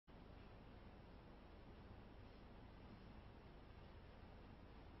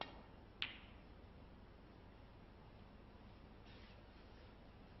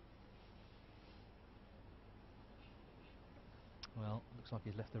looks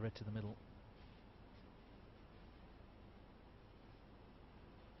like he's left the red to the middle.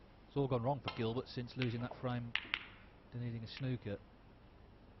 It's all gone wrong for Gilbert since losing that frame to needing a snooker.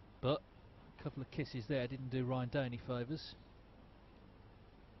 But a couple of kisses there didn't do Ryan Day any favours.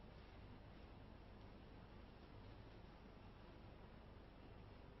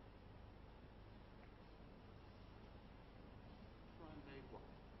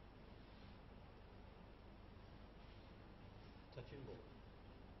 Touching ball.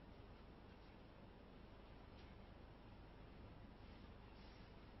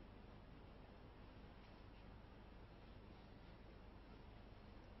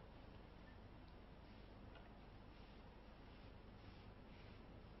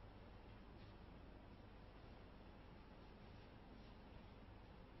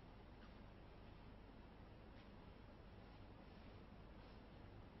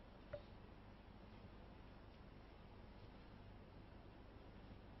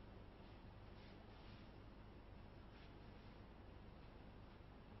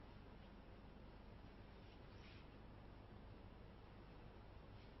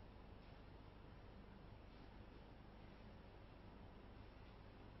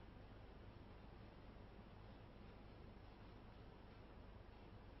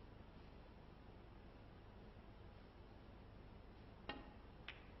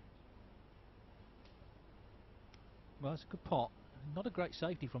 Well, it's a good pot. Not a great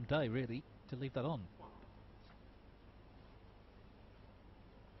safety from Day, really, to leave that on.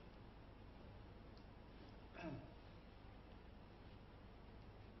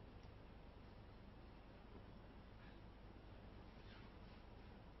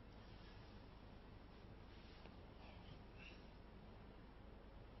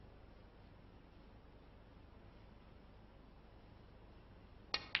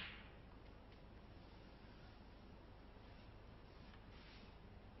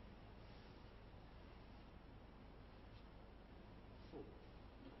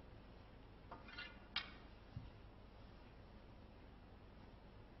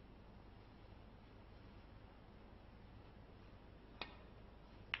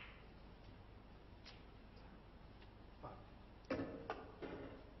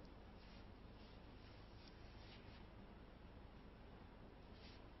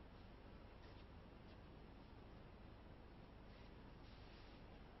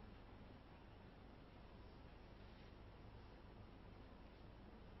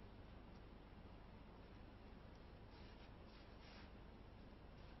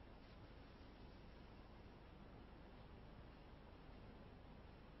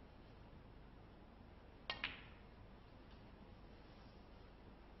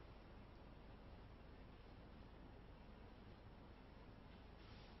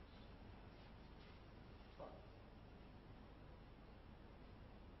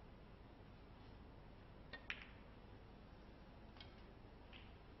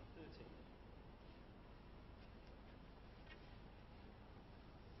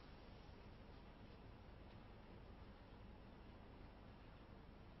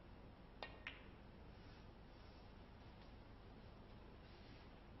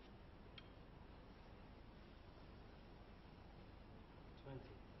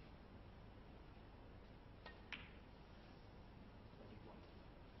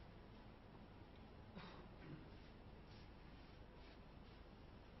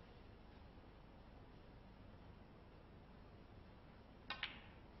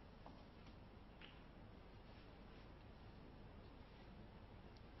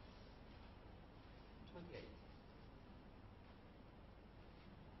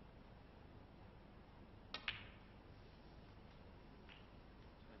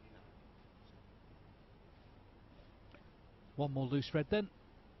 One more loose red then,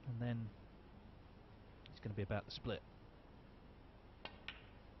 and then it's going to be about the split.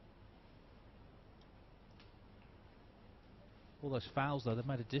 All those fouls though, they've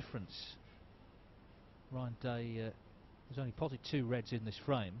made a difference. Ryan Day has only potted 2 reds in this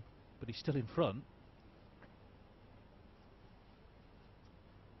frame, but he's still in front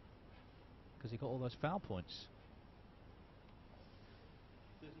because he got all those foul points.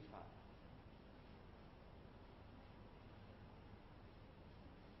 35.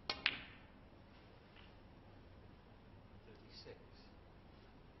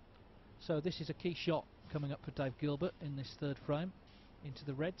 So this is a key shot coming up for Dave Gilbert in this third frame into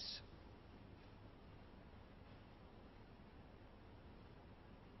the reds.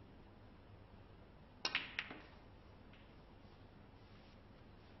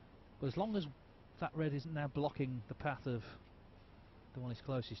 But as long as that red isn't now blocking the path of the one he's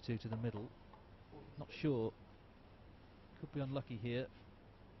closest to the middle, not sure Could be unlucky here.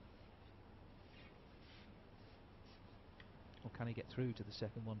 Or can he get through to the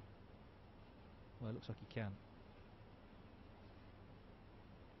second one? Well, it looks like he can.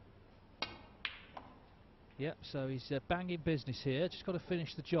 Yep, so he's banging business here. Just got to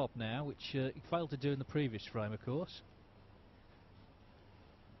finish the job now, which he failed to do in the previous frame, of course,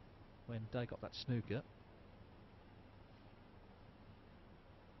 when Day got that snooker.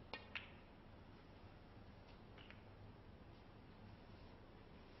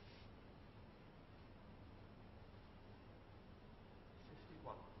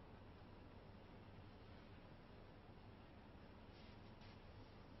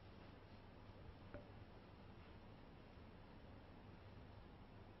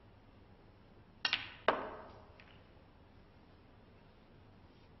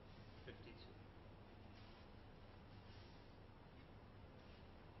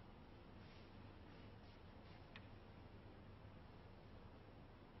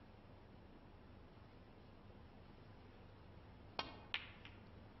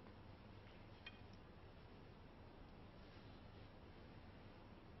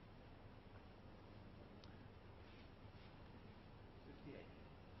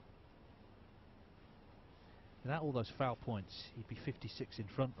 Without all those foul points, he'd be 56 in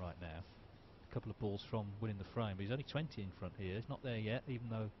front right now. A couple of balls from winning the frame, but he's only 20 in front here. He's not there yet, even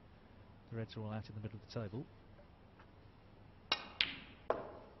though the Reds are all out in the middle of the table.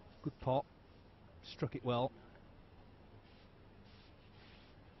 Good pot. Struck it well.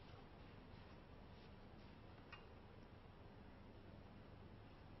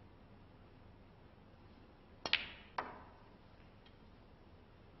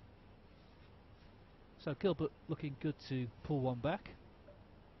 So Gilbert looking good to pull one back.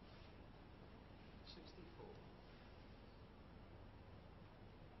 64.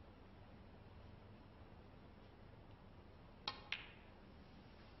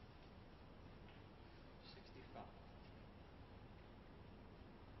 65.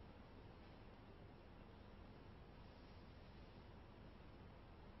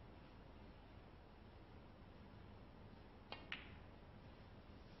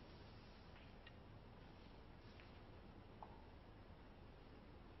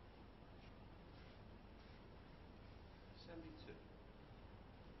 72.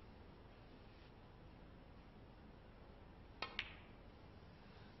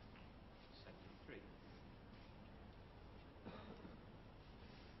 73.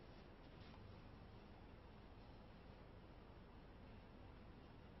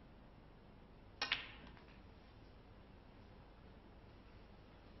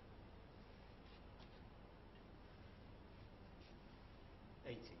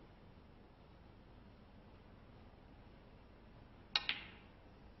 80.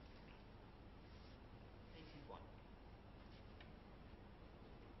 81.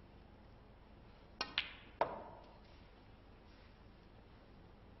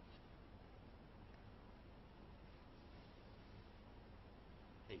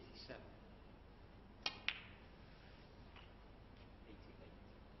 87. 88.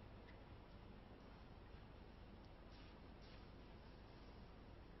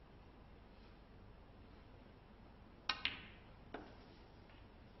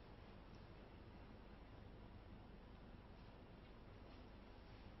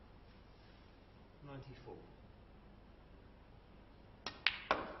 94.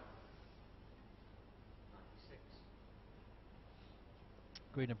 96.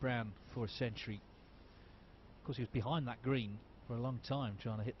 Green and brown for a century. Of course, he was behind that green for a long time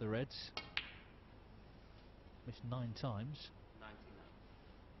trying to hit the Reds. Missed 9 times. 99.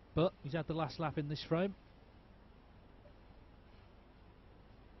 But he's had the last lap in this frame.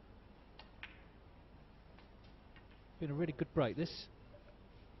 Been a really good break, this.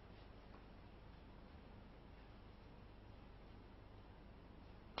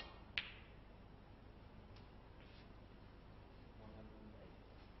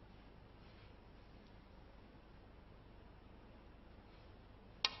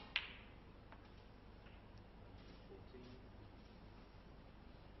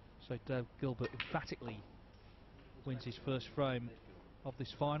 So Gilbert emphatically wins his first frame of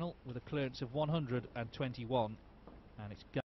this final with a clearance of 121, and it's